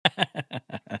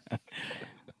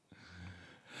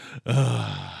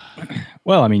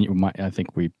Well, I mean, I think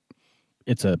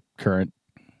it's a current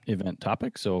event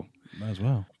topic, so Might as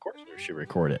well. of course we should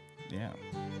record it. Yeah.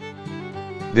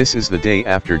 This is the Day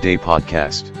After Day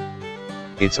podcast.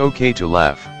 It's okay to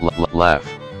laugh, laugh.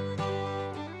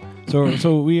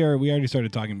 So we already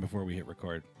started talking before we hit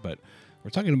record, but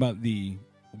we're talking about we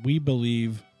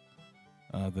believe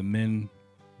the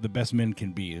best men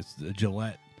can be. It's the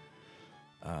Gillette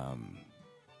ad.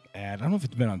 I don't know if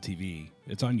it's been on TV.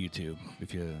 It's on YouTube.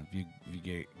 If you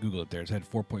Google it, there. It's had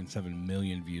 4.7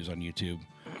 million views on YouTube.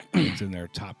 It's in their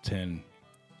top 10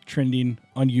 trending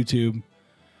on YouTube.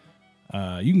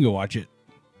 You can go watch it.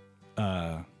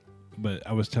 But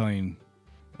I was telling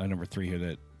number 3 here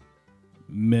that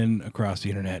men across the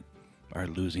internet are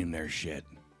losing their shit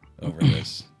over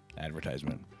this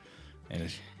advertisement, and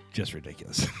it's just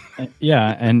ridiculous.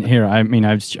 Yeah, and here, I mean,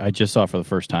 I just saw it for the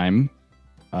first time.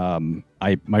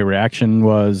 My reaction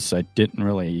was I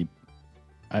didn't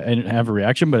have a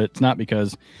reaction, but it's not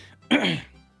because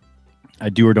I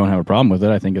do or don't have a problem with it.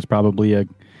 I think it's probably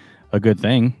a good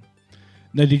thing.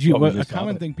 Now, a What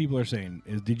common thing people are saying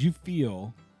is, did you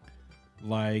feel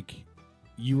like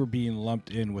you were being lumped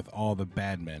in with all the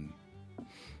bad men?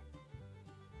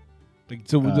 Like,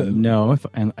 so no,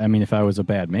 if I was a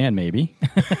bad man, maybe.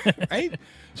 right?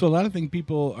 So a lot of things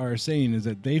people are saying is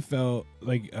that they felt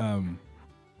like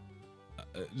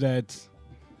that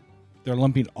they're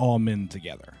lumping all men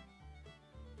together.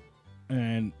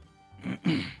 And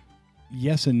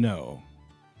yes and no.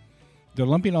 They're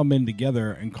lumping all men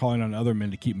together and calling on other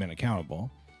men to keep men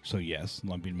accountable. So yes,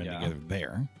 lumping men together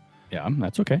there. Yeah,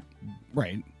 that's okay.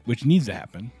 Right, which needs to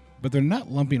happen. But they're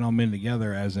not lumping all men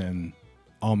together as in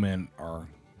all men are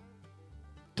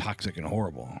toxic and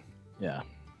horrible. Yeah.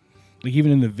 Like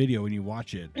even in the video when you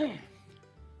watch it,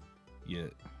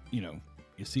 you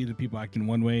see the people acting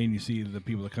one way and you see the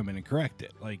people that come in and correct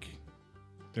it. Like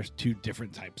there's 2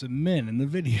 different types of men in the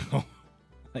video.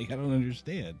 Like I don't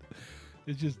understand.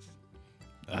 It's just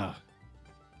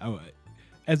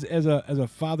as a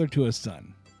father to a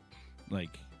son, like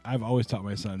I've always taught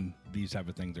my son these type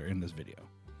of things are in this video.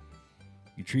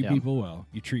 You treat people well.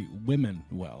 You treat women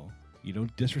well. You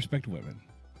don't disrespect women.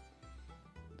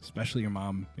 Especially your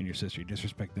mom and your sister. You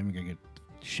disrespect them, you're going to get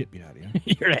shit beat out of you.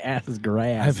 Your ass is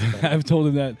grass. I've told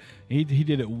him that. He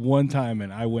did it one time,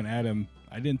 and I went at him.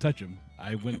 I didn't touch him.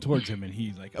 I went towards him, and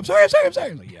he's like, I'm sorry.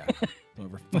 I'm like, yeah, don't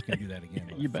ever fucking do that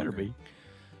again. You better be.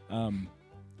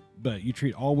 But you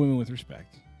treat all women with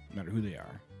respect, no matter who they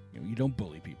are. You don't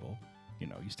bully people.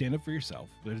 You stand up for yourself.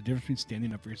 There's a difference between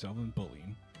standing up for yourself and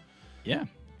bullying. Yeah.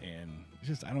 And it's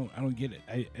just I don't get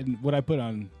it. And what I put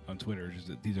on Twitter is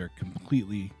that these are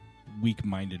completely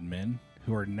weak-minded men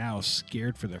who are now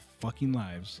scared for their fucking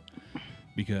lives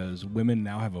because women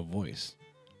now have a voice,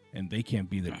 and they can't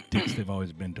be the dicks they've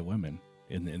always been to women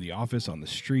in the office, on the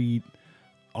street,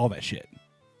 all that shit.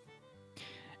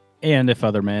 And if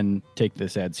other men take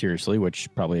this ad seriously, which is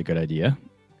probably a good idea,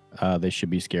 they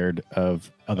should be scared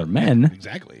of other men.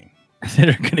 Exactly. That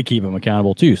are going to keep them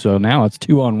accountable too. So now it's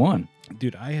 2-on-1.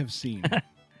 Dude, I have seen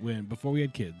before we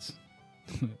had kids,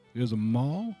 it was a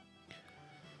mall.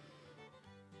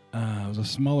 It was a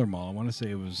smaller mall. I want to say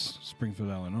it was Springfield,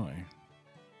 Illinois.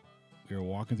 We were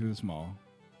walking through this mall,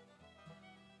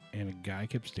 and a guy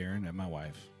kept staring at my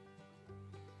wife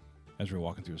as we were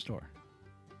walking through a store.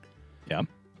 Yeah.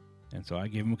 And so I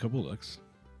gave him a couple looks.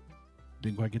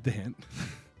 Didn't quite get the hint.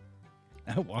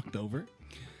 I walked over,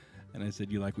 and I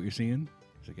said, "You like what you're seeing?"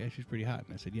 He's like, "Yeah, she's pretty hot."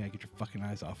 And I said, "Yeah, get your fucking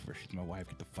eyes off of her. She's my wife.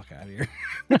 Get the fuck out of here."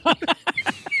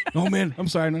 Oh man, I'm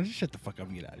sorry. No, just shut the fuck up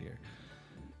and get out of here.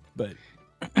 But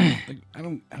like, I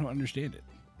don't understand it.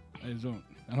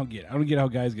 I don't get it. I don't get how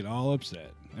guys get all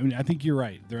upset. I mean, I think you're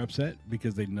right. They're upset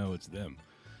because they know it's them.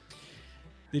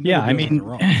 They know Yeah, I mean,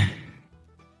 wrong.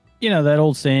 That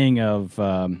old saying of,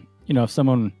 if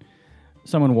someone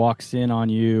walks in on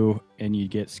you and you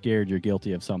get scared, you're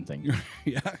guilty of something.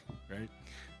 Yeah, right.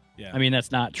 Yeah. I mean,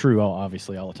 that's not true,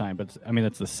 obviously, all the time. But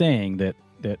that's the saying that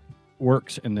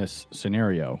works in this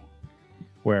scenario,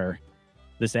 where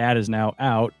this ad is now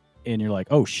out, and you're like,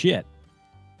 "Oh shit,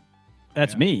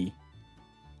 that's me,"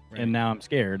 Right. and now I'm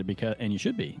scared and you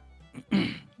should be,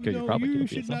 because you're probably you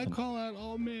guilty should of not something. call out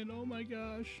all men. Oh my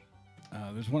gosh.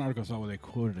 There's one article I saw where they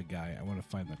quoted a guy. I want to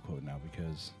find that quote now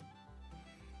because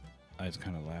I just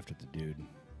kind of laughed at the dude.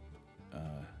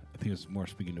 I think it's more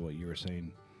speaking to what you were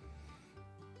saying.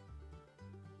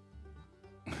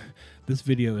 This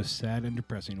video is sad and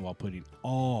depressing while putting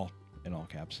all, in all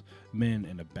caps, men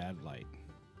in a bad light.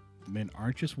 Men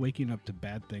aren't just waking up to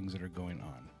bad things that are going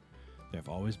on. There have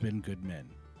always been good men.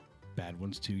 Bad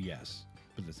ones too, yes.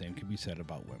 But the same can be said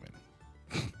about women.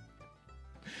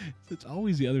 It's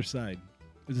always the other side.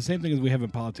 It's the same thing as we have in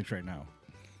politics right now.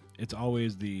 It's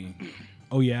always the,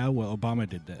 oh yeah, well Obama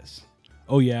did this.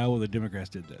 Oh yeah, well the Democrats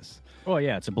did this. Oh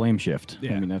yeah, it's a blame shift.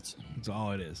 Yeah. I mean that's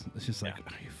all it is. It's just like,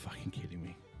 are you fucking kidding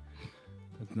me?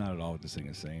 That's not at all what this thing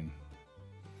is saying.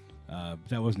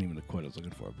 That wasn't even the quote I was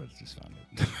looking for, but I just found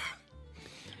it.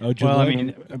 Oh, well, I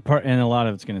mean, and a lot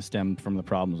of it's going to stem from the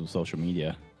problems with social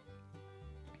media.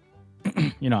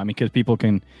 You know, I mean, because people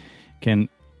can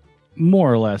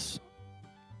more or less.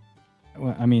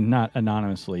 Well, I mean, not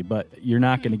anonymously, but you're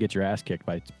not going to get your ass kicked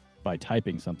by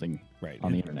typing something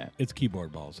on the internet. It's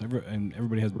keyboard balls. And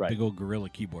everybody has Right. big old gorilla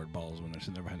keyboard balls when they're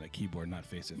sitting there behind that keyboard, not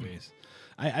face to face.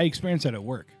 I experienced that at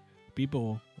work.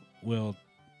 People will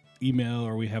email,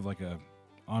 or we have like a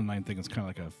online thing. It's kind of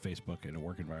like a Facebook in a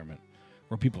work environment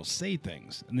where people say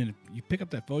things, and then if you pick up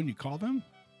that phone, you call them.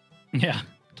 Yeah.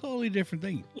 Totally different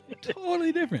thing.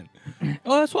 Totally different.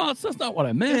 Oh, that's not what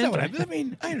I meant. That's not what I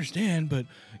mean, I understand, but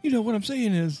you know what I'm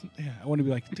saying is, yeah, I want to be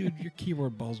like, dude, your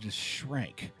keyboard balls just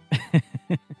shrank. Get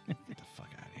the fuck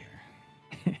out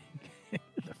of here. Get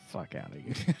the fuck out of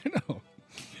here. No.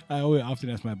 I always often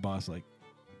ask my boss, like,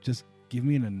 just give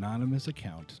me an anonymous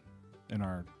account in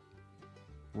our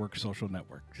work social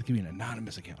network. Just give me an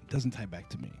anonymous account. It doesn't tie back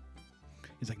to me.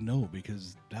 He's like, no,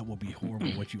 because that will be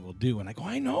horrible what you will do. And I go,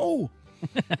 I know.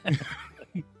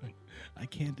 I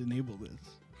can't enable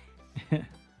this.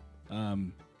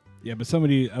 Yeah, but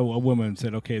a woman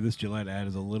said, okay, this Gillette ad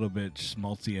is a little bit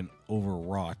schmaltzy and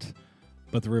overwrought.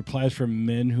 But the replies from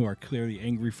men who are clearly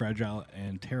angry, fragile,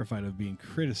 and terrified of being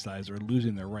criticized or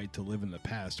losing their right to live in the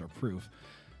past are proof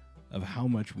of how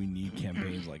much we need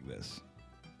campaigns like this.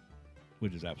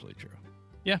 Which is absolutely true.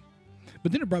 Yeah.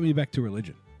 But then it brought me back to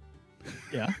religion.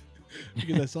 Yeah.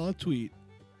 Because I saw a tweet,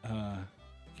 I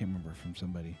can't remember, from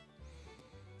somebody,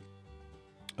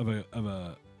 of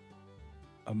a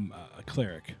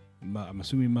cleric. I'm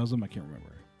assuming Muslim, I can't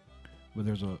remember. But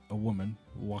there's a woman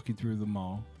walking through the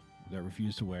mall that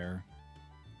refused to wear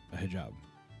a hijab.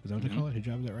 Is that what they call it?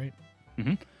 Hijab, is that right?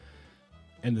 Mm-hmm.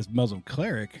 And this Muslim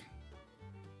cleric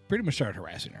pretty much started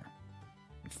harassing her,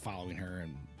 and following her,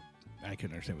 and I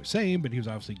couldn't understand what he was saying, but he was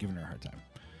obviously giving her a hard time.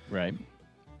 Right.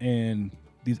 And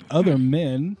these other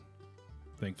men,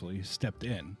 thankfully, stepped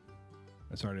in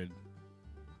and started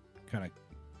kind of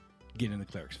getting in the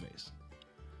cleric's face.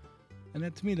 And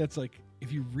that, to me, that's like,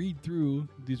 if you read through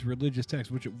these religious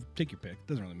texts, which, take your pick,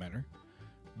 doesn't really matter,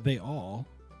 they all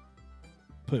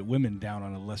put women down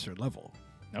on a lesser level.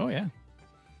 Oh, yeah.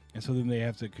 And so then they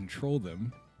have to control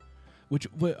them, which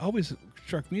what always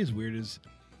struck me as weird is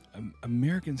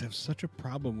Americans have such a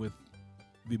problem with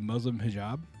the Muslim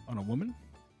hijab on a woman.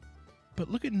 But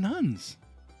look at nuns.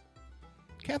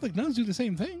 Catholic nuns do the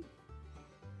same thing.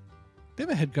 They have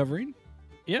a head covering.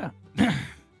 Yeah.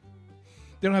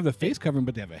 They don't have the face covering,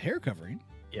 but they have a hair covering.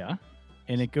 Yeah.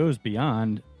 And it goes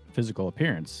beyond physical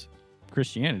appearance.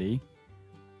 Christianity,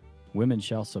 women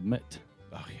shall submit.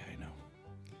 Oh, yeah, I know.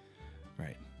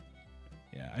 Right.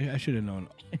 Yeah, I should have known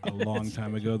a long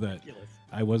time ago that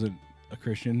I wasn't a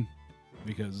Christian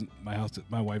because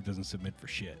my wife doesn't submit for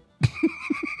shit.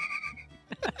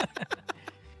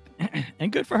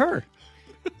 And good for her.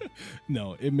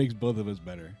 No, it makes both of us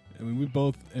better. I mean, we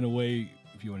both, in a way,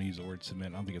 if you want to use the word submit,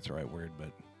 I don't think it's the right word,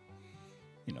 but,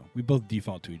 you know, we both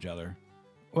default to each other.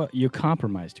 Well, you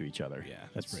compromise to each other. Yeah,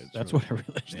 That's really- what a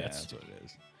religion Yeah, is. that's what it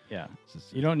is. Yeah. It's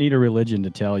just- You don't need a religion to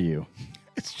tell you.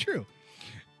 It's true.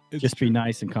 It's Just true. be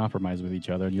nice and compromise with each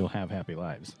other, and you'll have happy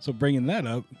lives. So bringing that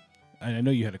up, I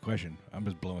know you had a question. I'm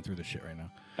just blowing through this shit right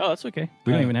now. Oh, that's okay.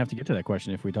 We don't Uh, even have to get to that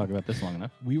question if we talk about this long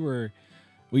enough.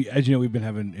 As you know, we've been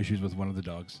having issues with one of the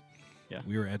dogs. Yeah.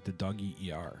 We were at the doggy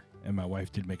ER, and my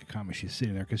wife did make a comment. She's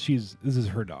sitting there because this is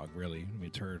her dog, really. I mean,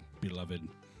 it's her beloved,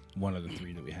 one of the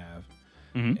three that we have.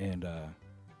 Mm-hmm.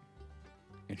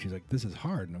 And she's like, this is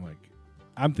hard. And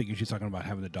I'm thinking she's talking about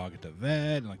having the dog at the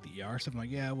vet and like the ER stuff. I'm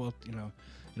like, yeah, well, you know,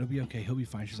 it'll be okay. He'll be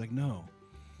fine. She's like, no.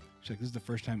 She's like, this is the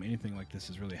first time anything like this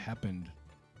has really happened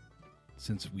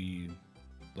since we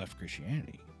left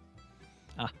Christianity.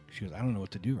 She goes, I don't know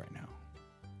what to do right now.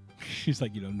 She's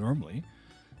like, you know, normally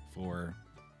for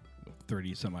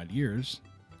 30 some odd years,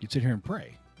 you'd sit here and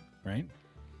pray, right?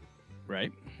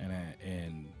 Right.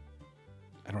 And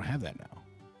I don't have that now.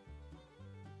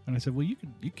 And I said, well, you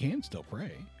can still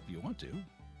pray if you want to,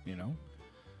 you know,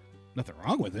 nothing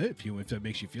wrong with it. If that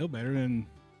makes you feel better, then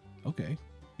okay,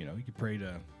 you know, you can pray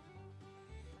to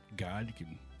God, you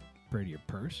can pray to your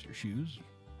purse, your shoes,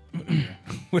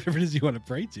 whatever it is you want to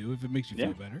pray to, if it makes you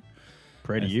feel better.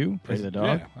 Pray to you, pray to the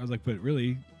dog. Yeah, I was like, but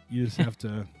really, you just have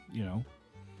to, you know,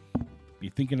 be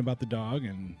thinking about the dog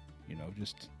and, you know,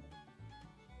 just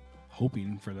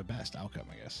hoping for the best outcome,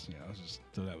 I guess. You know, it's just,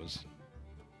 so that was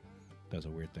a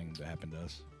weird thing that happened to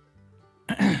us.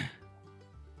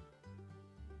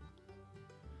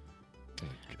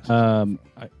 I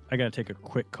got to take a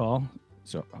quick call.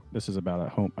 So this is about a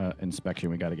home inspection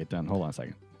we got to get done. Hold on a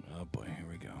second. Oh boy, here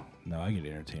we go. No, I get to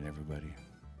entertain everybody.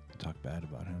 Talk bad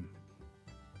about him.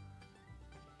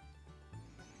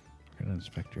 We're gonna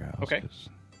inspect your house. Okay.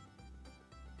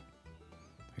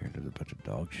 Here there's a bunch of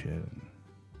dog shit and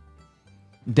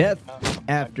Death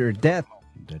after death.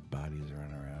 dead bodies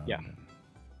running around. Yeah. And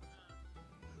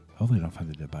hopefully they don't find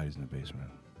the dead bodies in the basement.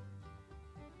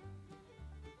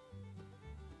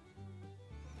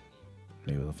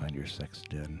 Maybe they'll find your sex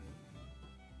den.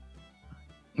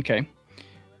 Okay.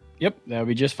 Yep, that would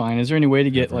be just fine. Is there any way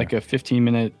to get like a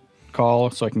 15-minute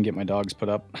call so I can get my dogs put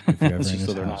up? If you're ever in Just his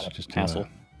so they're house, not just an do hassle.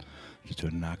 just do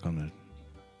a knock on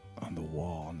the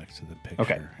wall next to the picture,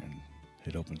 Okay. and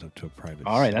it opens up to a private.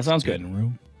 All right, that sounds good. den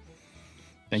room.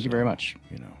 Thank you very much.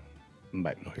 You know.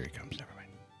 Bye. Oh, here he comes. Never mind.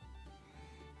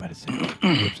 But it's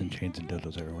whips and chains and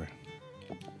dildos everywhere.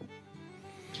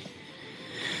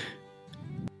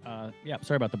 Yeah,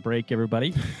 sorry about the break,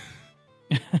 everybody.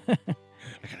 I gotta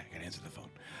answer the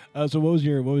phone. So what was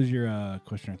your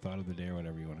question or thought of the day or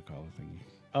whatever you want to call the thing?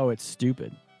 Oh, it's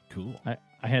stupid. Cool. I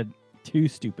had two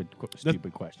stupid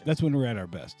questions. That's when we're at our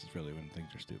best. It's really when things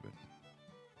are stupid.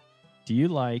 Do you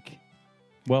like?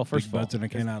 Well, first Big of all, butts and I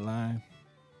cannot lie.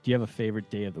 do you have a favorite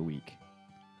day of the week?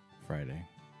 Friday.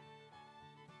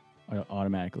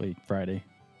 Automatically Friday.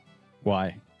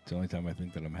 Why? It's the only time I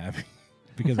think that I'm happy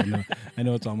because I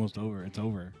know it's almost over. It's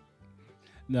over.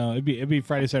 No, it'd be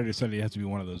Friday, Saturday, Sunday. It has to be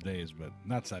one of those days, but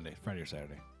not Sunday. Friday or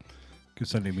Saturday, because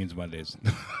Sunday means Mondays.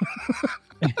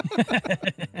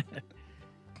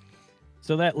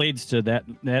 So that leads to that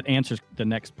answers the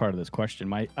next part of this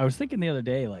question. I was thinking the other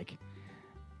day, like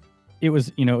it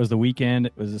was the weekend,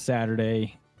 it was a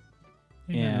Saturday.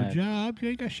 You ain't got no And- job. You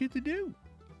ain't got shit to do.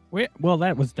 Well,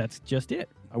 that's just it.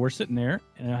 We're sitting there,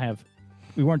 and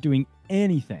we weren't doing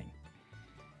anything,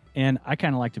 and I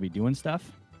kind of like to be doing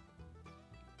stuff.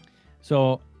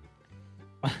 So,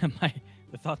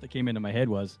 the thought that came into my head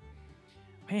was,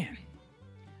 man,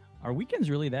 are weekends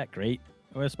really that great?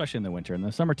 Well, especially in the winter. In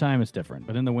the summertime, it's different,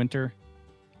 but in the winter,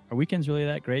 are weekends really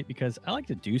that great? Because I like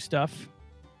to do stuff,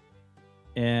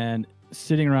 and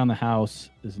sitting around the house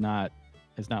is not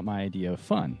my idea of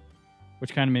fun,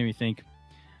 which kind of made me think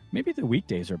maybe the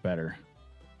weekdays are better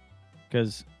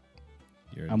because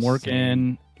I'm insane.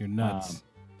 working. You're nuts.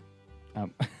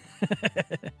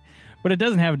 But it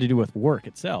doesn't have to do with work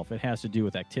itself. It has to do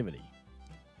with activity.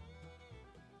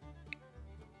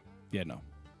 Yeah, no,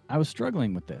 I was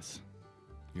struggling with this.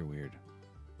 you're weird.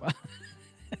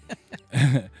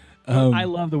 I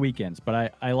love the weekends,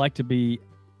 but I like to be.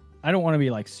 I don't want to be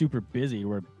like super busy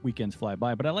where weekends fly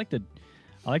by. But I like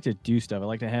to do stuff. I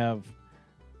like to have,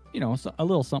 a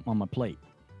little something on my plate.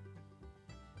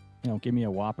 Give me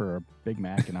a Whopper or a Big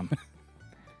Mac, and I'm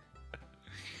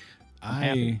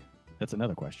happy. That's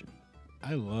another question.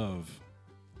 I love.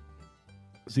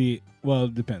 See, well,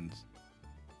 it depends.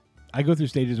 I go through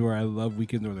stages where I love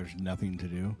weekends where there's nothing to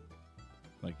do.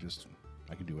 Like, just,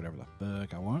 I can do whatever the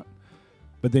fuck I want.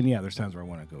 But then, yeah, there's times where I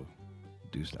want to go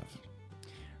do stuff.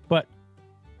 But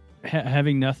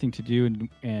having nothing to do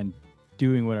and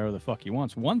doing whatever the fuck you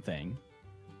want's one thing.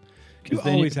 'Cause You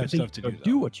then always but have then stuff to you do, go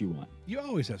do though. what you want. You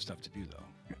always have stuff to do,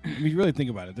 though. I mean, you really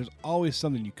think about it. There's always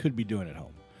something you could be doing at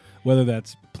home. Whether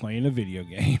that's playing a video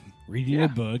game, reading Yeah. a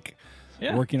book,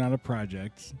 Yeah. working on a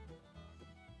project.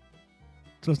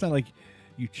 So it's not like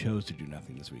you chose to do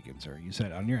nothing this weekend, sir. You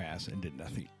sat on your ass and did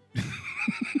nothing.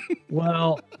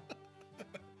 Well,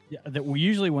 yeah,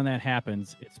 usually when that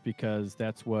happens, it's because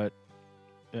that's what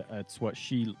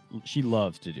she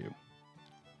loves to do.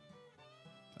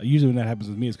 Usually when that happens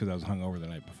with me, it's because I was hungover the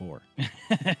night before.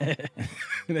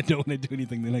 And I don't want to do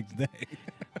anything the next day.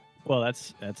 Well,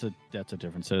 that's a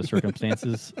different set of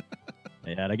circumstances.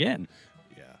 Yet again,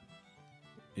 Yeah.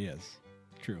 Yes.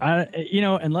 True.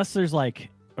 unless there's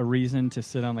like a reason to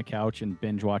sit on the couch and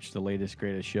binge watch the latest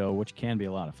greatest show, which can be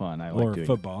a lot of fun. I like or doing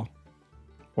football.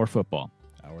 or football.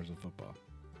 Hours of football.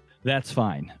 That's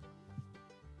fine.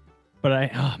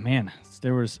 But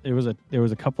there was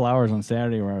a couple hours on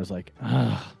Saturday where I was like,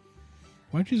 Why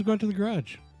don't you just go out to the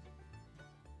garage?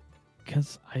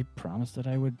 because I promised that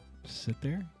I would Sit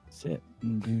there? sit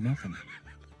and do nothing.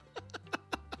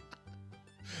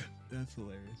 That's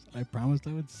hilarious. I promised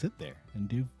I would sit there and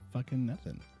do fucking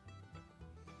nothing.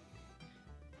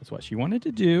 That's what she wanted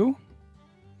to do.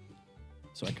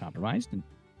 So I compromised.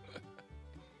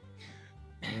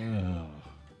 Oh.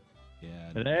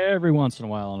 Yeah. But every once in a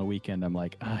while on a weekend, I'm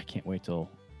like, I can't wait till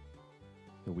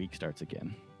the week starts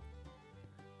again.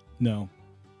 No,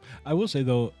 I will say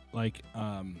though, like,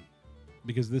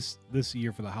 because this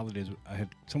year for the holidays, I had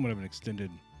somewhat of an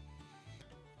extended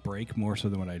break, more so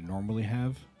than what I normally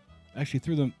have. Actually,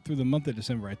 through the month of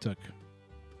December, I took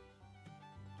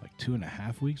like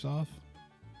 2.5 weeks off.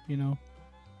 You know,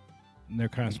 and they're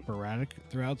kind of sporadic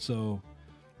throughout. So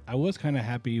I was kind of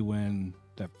happy when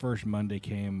that first Monday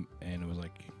came and it was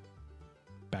like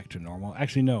back to normal.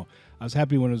 Actually, no, I was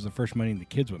happy when it was the first Monday and the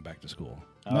kids went back to school.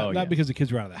 Not because the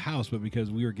kids were out of the house, but because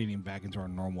we were getting back into our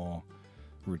normal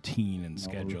routine and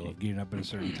schedule of getting up at a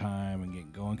certain time and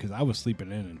getting going. Because I was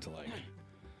sleeping in until like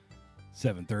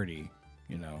 7:30,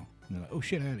 you know. And then like, oh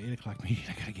shit, I had an 8 o'clock meeting.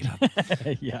 I gotta get up.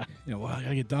 Yeah. You know, well, I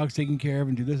gotta get dogs taken care of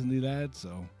and do this and do that.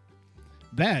 So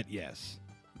that, yes.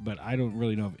 But I don't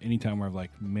really know of any time where I'm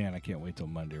like, man, I can't wait till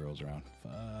Monday rolls around.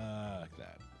 Fuck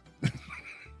that.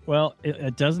 Well,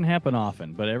 it doesn't happen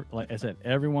often, but like I said,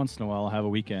 every once in a while I'll have a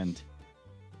weekend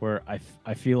where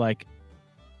I feel like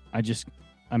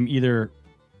I'm either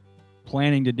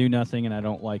planning to do nothing and I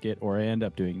don't like it, or I end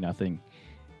up doing nothing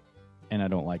and I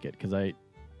don't like it because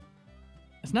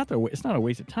it's not a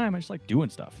waste of time. I just like doing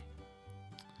stuff.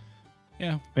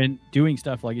 Yeah. And doing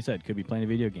stuff, like you said, could be playing a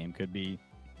video game, could be,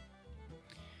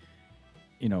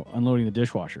 you know, unloading the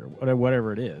dishwasher,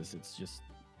 whatever it is. It's just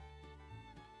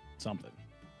something.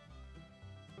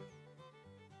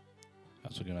 I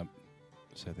was looking up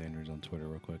Seth Andrews on Twitter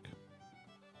real quick.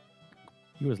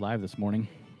 He was live this morning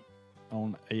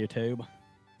on YouTube.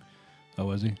 Oh,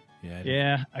 was he? Yeah.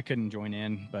 Yeah, I couldn't join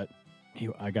in, but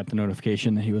I got the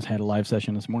notification that he had a live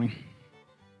session this morning.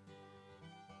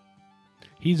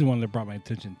 He's the one that brought my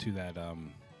attention to that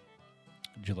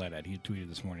Gillette ad. He tweeted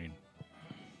this morning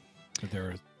that there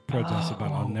were protests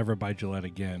about I'll never buy Gillette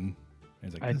again.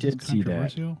 And he's like, I did see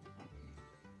that.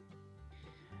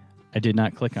 I did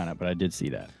not click on it, but I did see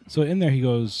that. So in there he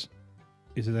goes,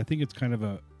 he says, I think it's kind of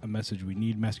a message we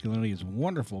need. Masculinity is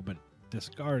wonderful, but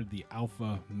discard the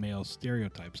alpha male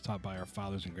stereotypes taught by our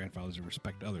fathers and grandfathers and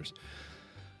respect others.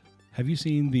 Have you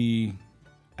seen the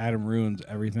Adam Ruins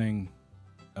Everything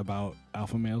about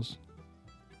alpha males?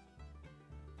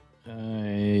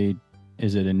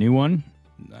 Is it a new one?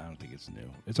 No, I don't think it's new.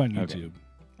 It's on YouTube.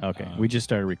 Okay. We just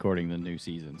started recording the new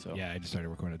season, so yeah, I just started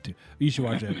recording it too. You should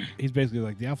watch it. He's basically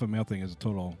like the alpha male thing is a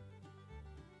total,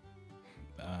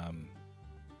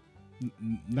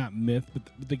 not myth, but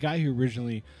the guy who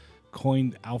originally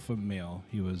coined alpha male,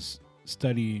 he was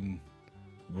studying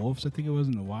wolves, I think it was,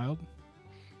 in the wild,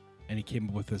 and he came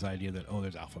up with this idea that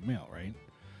there's alpha male, right?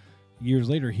 Years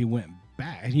later, he went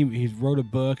back. He wrote a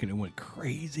book, and it went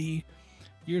crazy.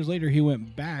 Years later, he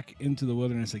went back into the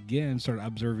wilderness again, started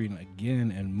observing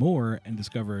again and more, and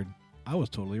discovered I was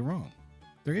totally wrong.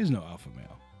 There is no alpha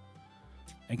male.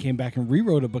 And came back and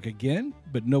rewrote a book again,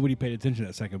 but nobody paid attention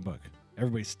to that second book.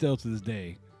 Everybody still to this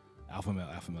day, alpha male,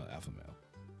 alpha male, alpha male.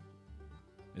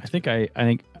 I think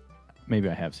maybe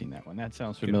I have seen that one. That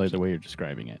sounds familiar the way you're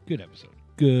describing it. Good episode.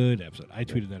 Good episode. I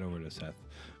tweeted that over to Seth.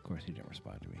 Of course, he didn't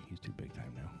respond to me. He's too big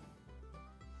time now.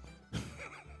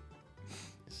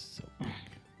 So big.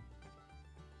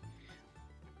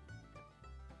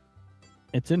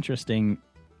 It's interesting,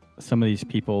 some of these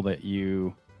people that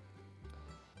you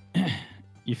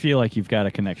feel like you've got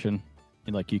a connection,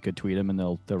 like you could tweet them and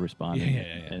they'll respond. Yeah.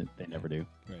 And they never do.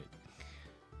 Right.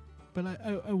 But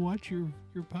I watch your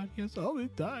podcast all the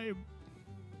time.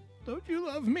 Don't you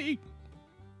love me?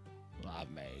 Love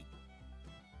me.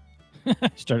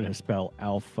 Started to spell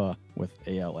alpha with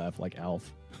ALF, like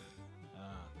Alf.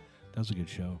 That was a good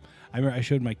show. I remember I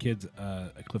showed my kids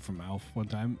a clip from Alf one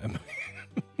time, and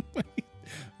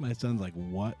my son's like,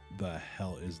 "What the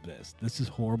hell is this? This is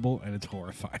horrible and it's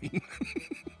horrifying."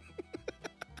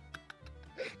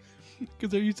 Because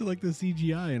they're used to like the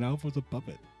CGI, and Alf was a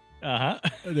puppet. Uh-huh.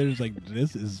 And they're just like,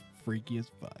 "This is freaky as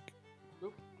fuck." I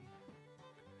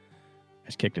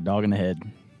just kicked a dog in the head.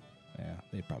 Yeah,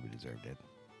 they probably deserved it.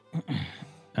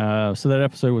 So that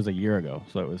episode was a year ago,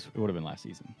 so it would have been last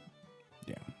season.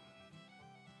 Yeah.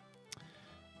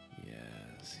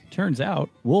 Yes. Turns out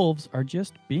wolves are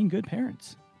just being good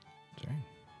parents. That's right.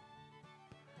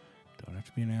 Don't have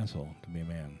to be an asshole to be a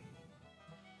man.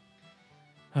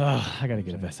 Oh, I got to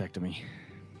get a vasectomy.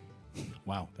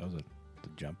 Wow, that was a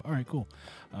jump. All right, cool.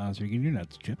 So you're getting your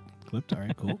nuts clipped. All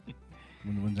right, cool.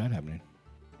 When's that happening?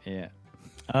 Yeah.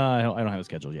 I don't have a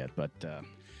schedule yet, but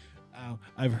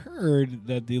I've heard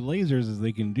that the lasers as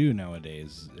they can do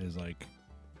nowadays is like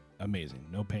amazing.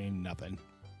 No pain, nothing.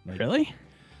 Like, really?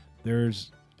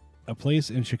 There's a place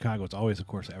in Chicago. It's always, of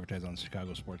course, advertised on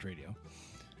Chicago Sports Radio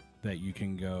that you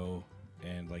can go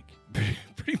and like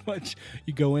pretty much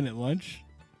you go in at lunch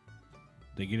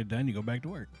They get it done. You go back to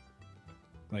work.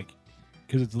 Like,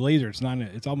 because it's a laser.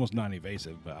 It's almost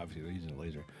non-invasive, but obviously they're using a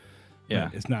laser. Yeah.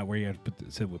 But it's not where you have to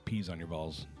sit with peas on your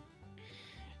balls.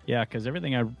 Yeah, because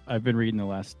everything I've been reading the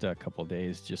last couple of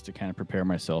days just to kind of prepare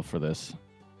myself for this.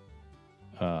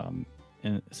 And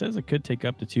it says it could take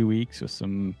up to 2 weeks with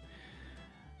some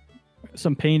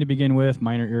pain to begin with,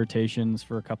 minor irritations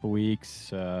for a couple of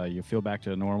weeks. You feel back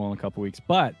to normal in a couple of weeks,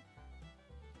 but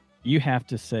you have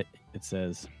to say, it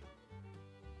says,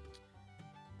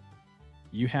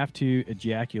 you have to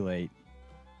ejaculate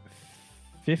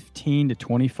 15 to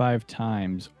 25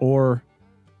 times or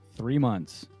 3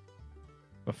 months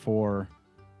before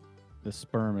the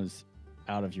sperm is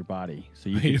out of your body. So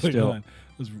you can Wait, still... hold on.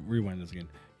 Let's rewind this again.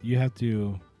 You have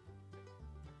to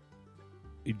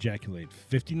ejaculate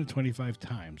 15 to 25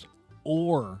 times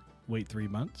or wait 3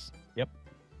 months? Yep.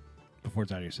 Before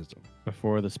it's out of your system.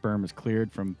 Before the sperm is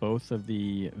cleared from both of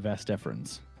the vas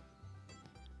deferens.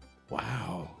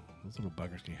 Wow. Those little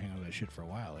buggers can hang on to that shit for a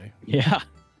while, eh? Yeah.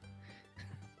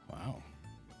 Wow.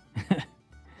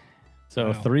 So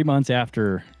Wow. 3 months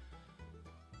after,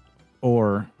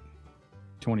 or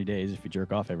 20 days if you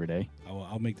jerk off every day.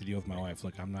 I'll make the deal with my wife.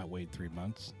 Look, I'm not waiting 3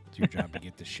 months. It's your job to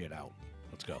get this shit out.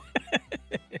 Let's go.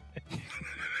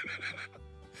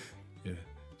 Yeah,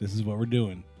 this is what we're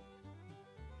doing.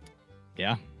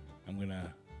 Yeah. I'm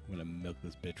gonna milk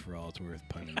this bitch for all it's worth.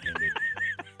 Pun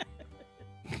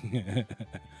intended.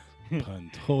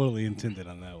 Pun totally intended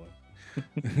on that one.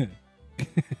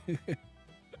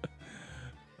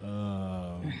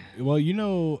 Well,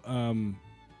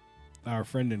 our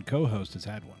friend and co-host has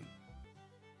had one.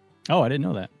 Oh, I didn't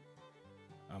know that.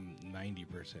 I'm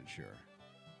 90% sure.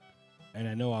 And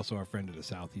I know also our friend to the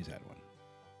south, he's had one.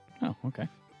 Oh, okay.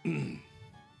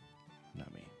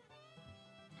 Not me.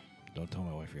 Don't tell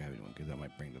my wife you're having one because I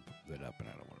might bring that up and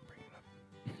I don't want to bring it up.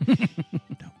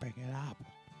 Don't bring it up.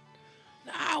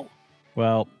 No!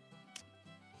 Well,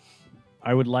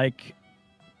 I would like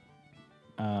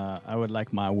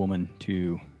my woman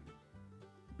to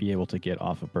be able to get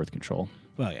off of birth control.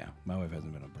 Well, yeah. My wife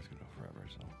hasn't been on birth control forever,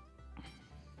 so.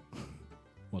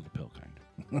 Well, the pill kind.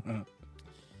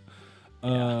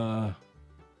 What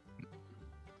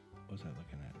was I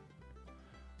looking at?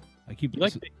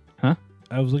 Huh?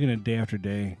 I was looking at Day After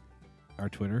Day, our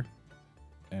Twitter,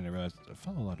 and I realized I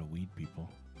follow a lot of weed people.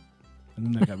 And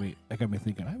then that got me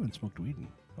thinking, I haven't smoked weed in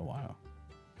a while.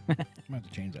 I might have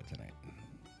to change that tonight.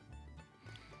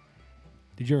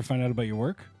 Did you ever find out about your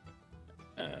work?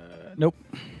 Nope.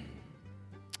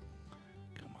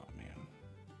 Come on, man.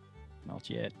 Not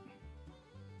yet.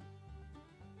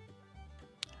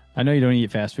 I know you don't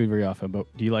eat fast food very often, but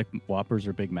do you like Whoppers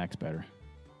or Big Macs better?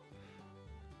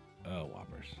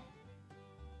 Whoppers.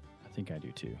 I think I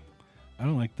do too. I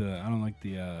don't like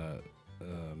the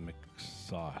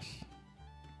McSauce.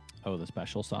 Oh, the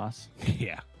special sauce.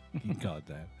 Yeah, you can call it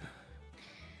that.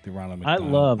 The Ronald I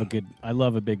McDonald.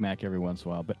 love a Big Mac every once in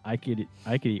a while, but I could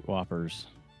eat Whoppers.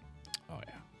 Oh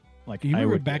yeah. Like You I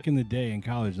remember would back in the day in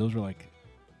college, those were like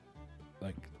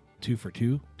 $2 for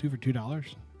 $2.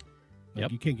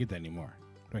 Yep. You can't get that anymore.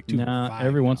 Like $2 for $5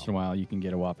 every now. once in a while you can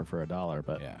get a Whopper for $1,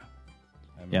 but Yeah.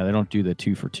 yeah, they don't do the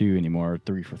 2 for $2 anymore, or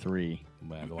 3 for $3.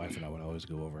 But the wife and I would always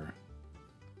go over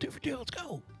 2 for $2. Let's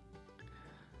go.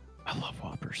 I love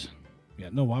Whoppers. Yeah,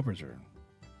 no, Whoppers are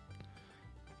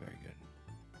very good.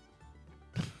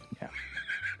 Yeah.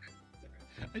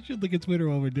 I should look at Twitter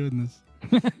while we're doing this.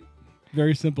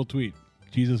 Very simple tweet.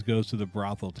 Jesus goes to the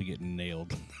brothel to get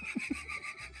nailed.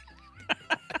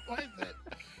 Why is that?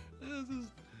 This is.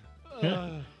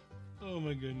 Oh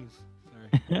my goodness. Sorry.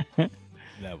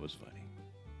 That was funny.